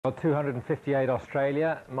Well, 258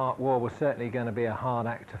 Australia. Mark Waugh was certainly going to be a hard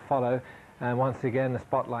act to follow, and once again the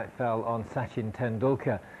spotlight fell on Sachin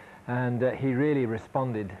Tendulkar, and he really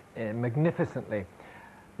responded magnificently.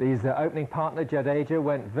 His opening partner Jadeja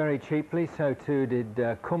went very cheaply, so too did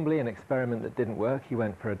Kumble, an experiment that didn't work. He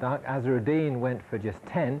went for a duck. Azharuddin went for just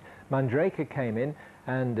 10. Manjrekar came in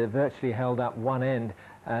and virtually held up one end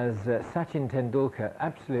as Sachin Tendulkar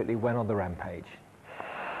absolutely went on the rampage.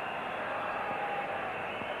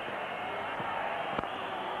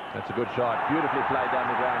 That's a good shot, beautifully played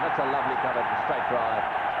down the ground. That's a lovely cover, straight drive.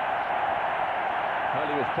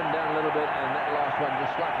 Holy was pinned down a little bit, and that last one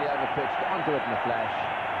just slightly over-pitched onto it in a flash.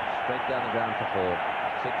 Straight down the ground for 4.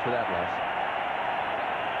 6 for that loss.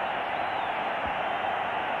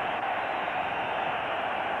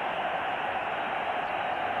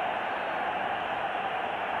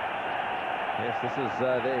 Yes, this is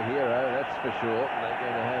their hero, that's for sure. They're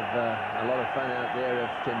going to have a lot of fun out there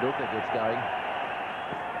if Tendulkar gets going.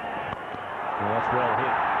 Well, that's well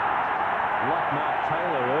hit. Like Mark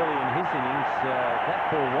Taylor early in his innings,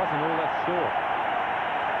 that ball wasn't all that short.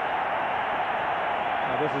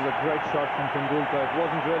 Now, this is a great shot from Tendulkar. It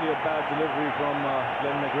wasn't really a bad delivery from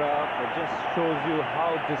Glenn McGrath. It just shows you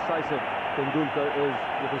how decisive Tendulkar is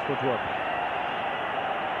with his footwork.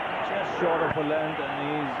 Just short of a length, and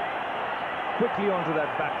he's quickly onto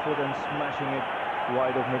that back foot and smashing it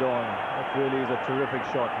wide of mid-on. That really is a terrific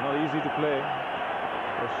shot. Not easy to play.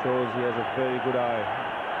 Just shows he has a very good eye.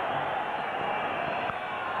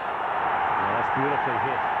 Yeah, that's beautifully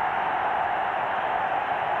hit.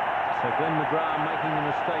 So Glenn McGrath making the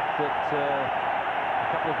mistake that a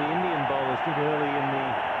couple of the Indian bowlers did early in the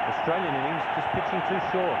Australian innings, just pitching too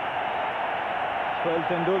short. Well,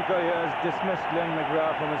 Tendulkar has dismissed Glenn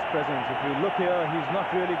McGrath from his presence. If you look here, he's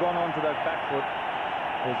not really gone on to that back foot.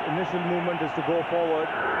 His initial movement is to go forward.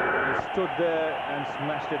 He stood there and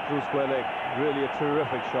smashed it through square leg. Really a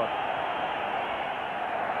terrific shot.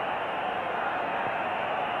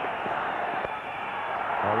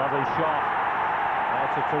 A lovely shot.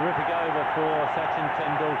 That's a terrific over for Sachin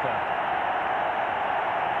Tendulkar.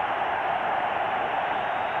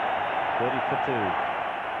 30 for 2.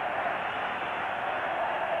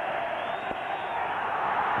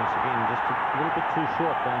 Once again, just a little bit too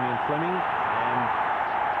short, Damien Fleming, and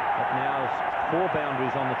that now is 4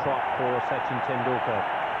 boundaries on the trot for Sachin Tendulkar.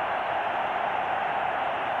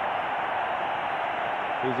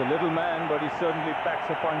 He's a little man, but he certainly packs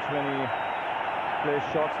a punch when he plays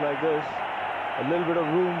shots like this. A little bit of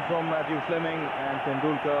room from Matthew Fleming, and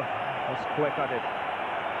Tendulkar has square cut it.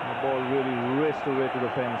 And the ball really raced away to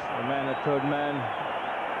the fence. The man at third man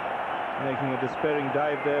making a despairing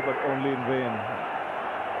dive there, but only in vain.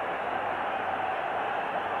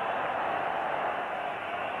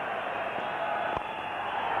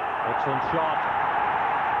 Excellent shot.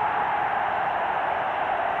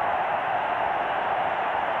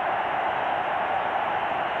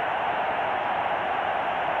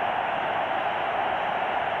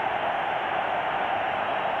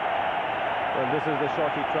 Well, this is the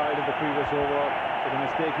shot he tried in the previous over. But the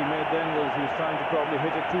mistake he made then was he was trying to probably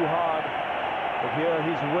hit it too hard. But here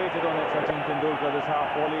he's waited on it, Sachin Tendulkar, this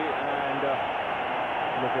half volley, and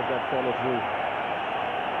look at that follow through.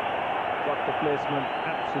 Got the placement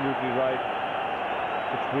absolutely right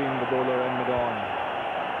between the bowler and mid-on.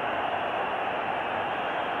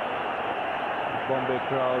 Bombay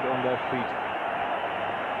crowd on their feet.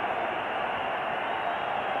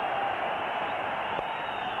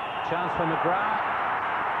 Chance for McGrath,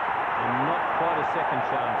 and not quite a second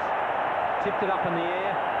chance. Tipped it up in the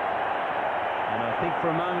air, and I think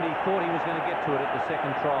for a moment he thought he was going to get to it at the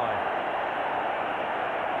second try.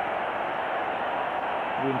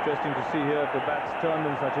 It'll be interesting to see here if the bat's turned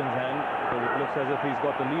in Sachin's hand, because it looks as if he's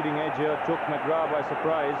got the leading edge here. Took McGrath by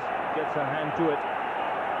surprise, gets a hand to it,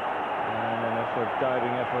 and an effort,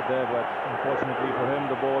 diving effort there, but unfortunately for him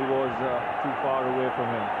the ball was too far away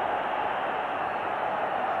from him.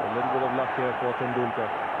 So a little bit of luck here for Tendulkar.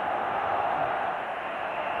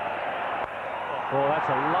 Oh, that's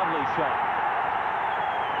a lovely shot,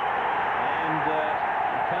 and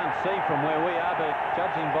you can't see from where we are, but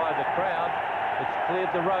judging by the crowd, it's cleared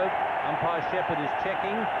the rope. Umpire Shepherd is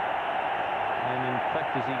checking. And in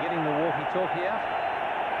fact, is he getting the walkie-talkie out?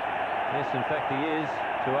 Yes, in fact, he is,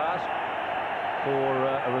 to ask for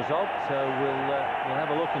a result. So we'll have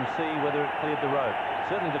a look and see whether it cleared the rope.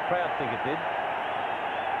 Certainly the crowd think it did.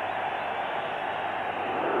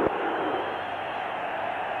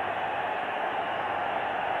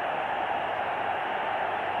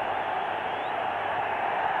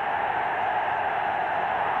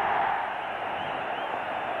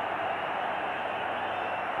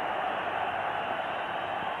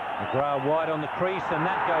 McGrath wide on the crease, and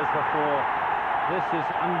that goes for 4. This is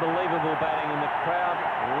unbelievable batting, and the crowd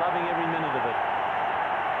loving every minute of it.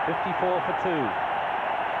 54 for 2.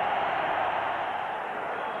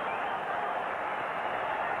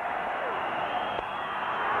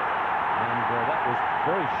 And that was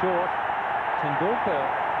very short. Tendulkar,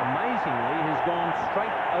 amazingly, has gone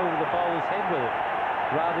straight over the bowler's head with it,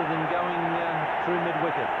 rather than going through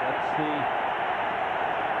mid-wicket. That's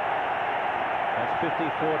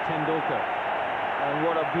 54 Tendulkar. And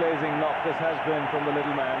what a blazing knock this has been from the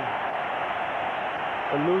little man.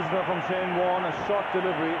 A loosener from Shane Warne, a short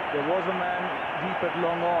delivery. There was a man deep at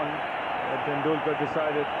long on, but Tendulkar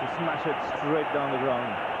decided to smash it straight down the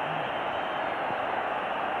ground.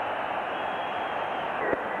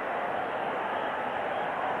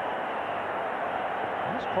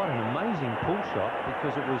 That's quite an amazing pull shot,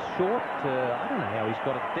 because it was short. I don't know how he's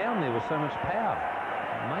got it down there with so much power.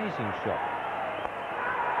 Amazing shot.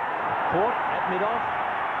 Caught at mid-off,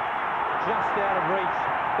 just out of reach,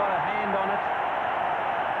 got a hand on it.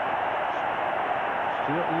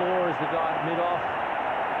 Stuart Law is the guy at mid-off,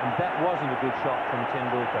 and that wasn't a good shot from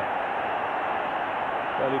Tendulkar.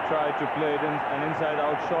 Well, he tried to play it an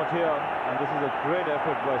inside-out shot here, and this is a great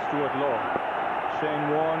effort by Stuart Law.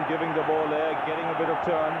 Shane Warne giving the ball there, getting a bit of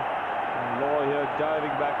turn, and Law here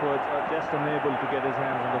diving backwards, just unable to get his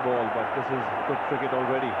hands on the ball, but this is good cricket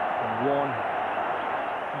already from Warne.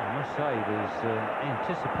 I must say, there's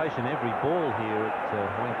anticipation every ball here at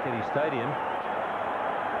Wankhede Stadium.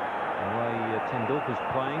 The way Tendulkar's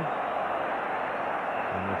playing.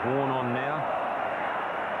 And with Warne on now.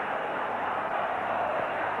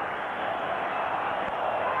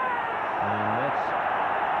 And that's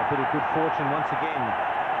a bit of good fortune once again.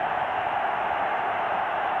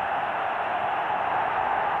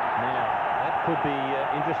 Now, that could be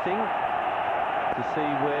interesting to see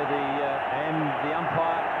where and the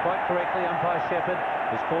umpire, quite correctly, umpire Shepherd,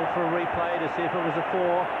 has called for a replay to see if it was a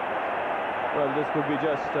 4. Well, this could be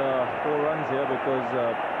just 4 runs here, because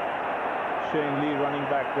Shane Lee running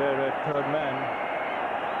back there at third man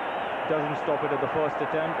doesn't stop it at the first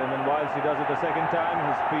attempt, and then whilst he does it the second time,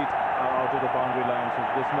 his feet are out of the boundary line. So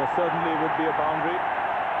this most certainly would be a boundary,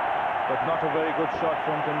 but not a very good shot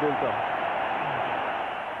from Tendulkar.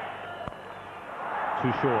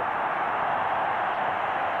 Too short.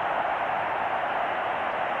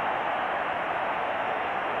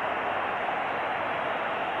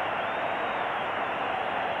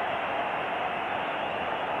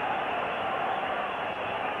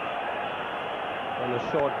 Well,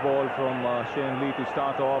 a short ball from Shane Lee to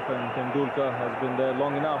start off, and Tendulkar has been there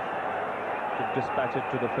long enough to dispatch it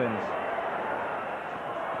to the fins.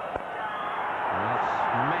 And that's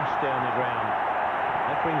smashed down the ground.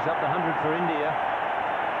 That brings up the 100 for India.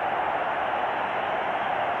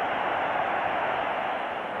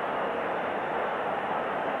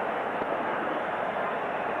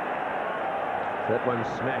 That one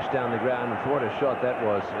smashed down the ground, and what a shot that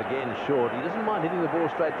was. Again, short. He doesn't mind hitting the ball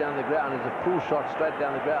straight down the ground. It's a pull shot straight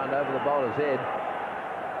down the ground over the bowler's head.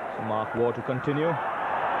 So Mark Waugh to continue.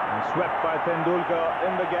 And swept by Tendulkar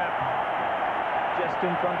in the gap, just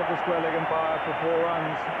in front of the square leg umpire for 4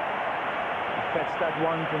 runs. He fetched that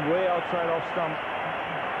one from way outside off stump.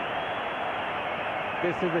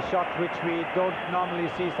 This is a shot which we don't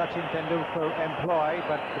normally see Sachin Tendulkar employ,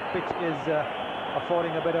 but the pitch is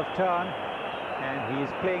affording a bit of turn, and he is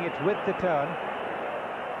playing it with the turn.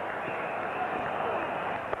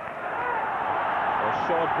 A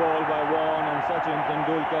short ball by Warne, and Sachin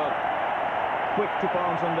Tendulkar quick to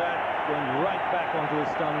pounce on that, going right back onto his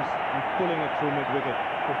stumps and pulling it through mid-wicket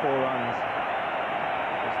for 4 runs.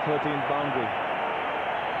 His 13th boundary.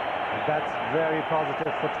 And that's very positive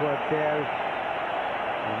footwork there.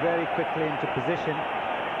 Very quickly into position.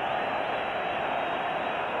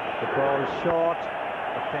 The ball short,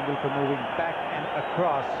 but Tendulkar moving back and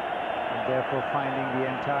across, and therefore finding the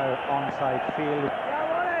entire onside field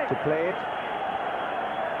to play it.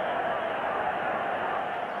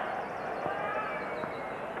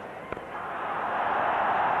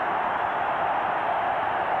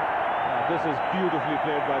 This is beautifully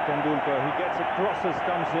played by Tendulkar. He gets across his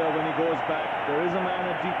stumps here when he goes back. There is a man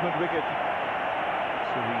at deep mid-wicket.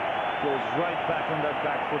 So he goes right back on that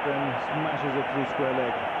back foot and smashes it through square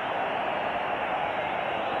leg.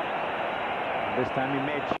 This time he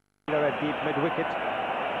made sure at deep mid-wicket.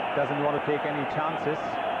 Doesn't want to take any chances,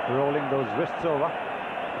 rolling those wrists over.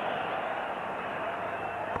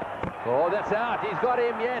 Oh, that's out. He's got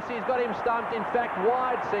him. Yes, he's got him stumped. In fact,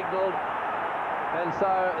 wide signalled. And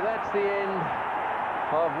so that's the end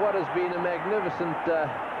of what has been a magnificent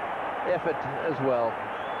effort as well.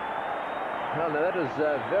 Well, now that was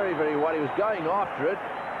very, very wide. He was going after it,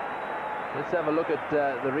 Let's have a look at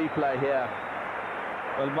the replay here.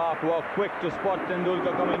 Well, Mark walked quick to spot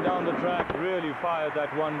Tendulkar coming down the track, really fired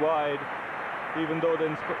that one wide. Even though the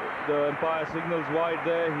umpire signals wide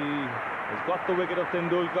there, he has got the wicket of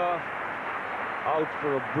Tendulkar, out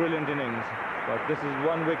for a brilliant innings. But this is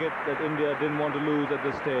one wicket that India didn't want to lose at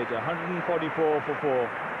this stage. 144 for 4.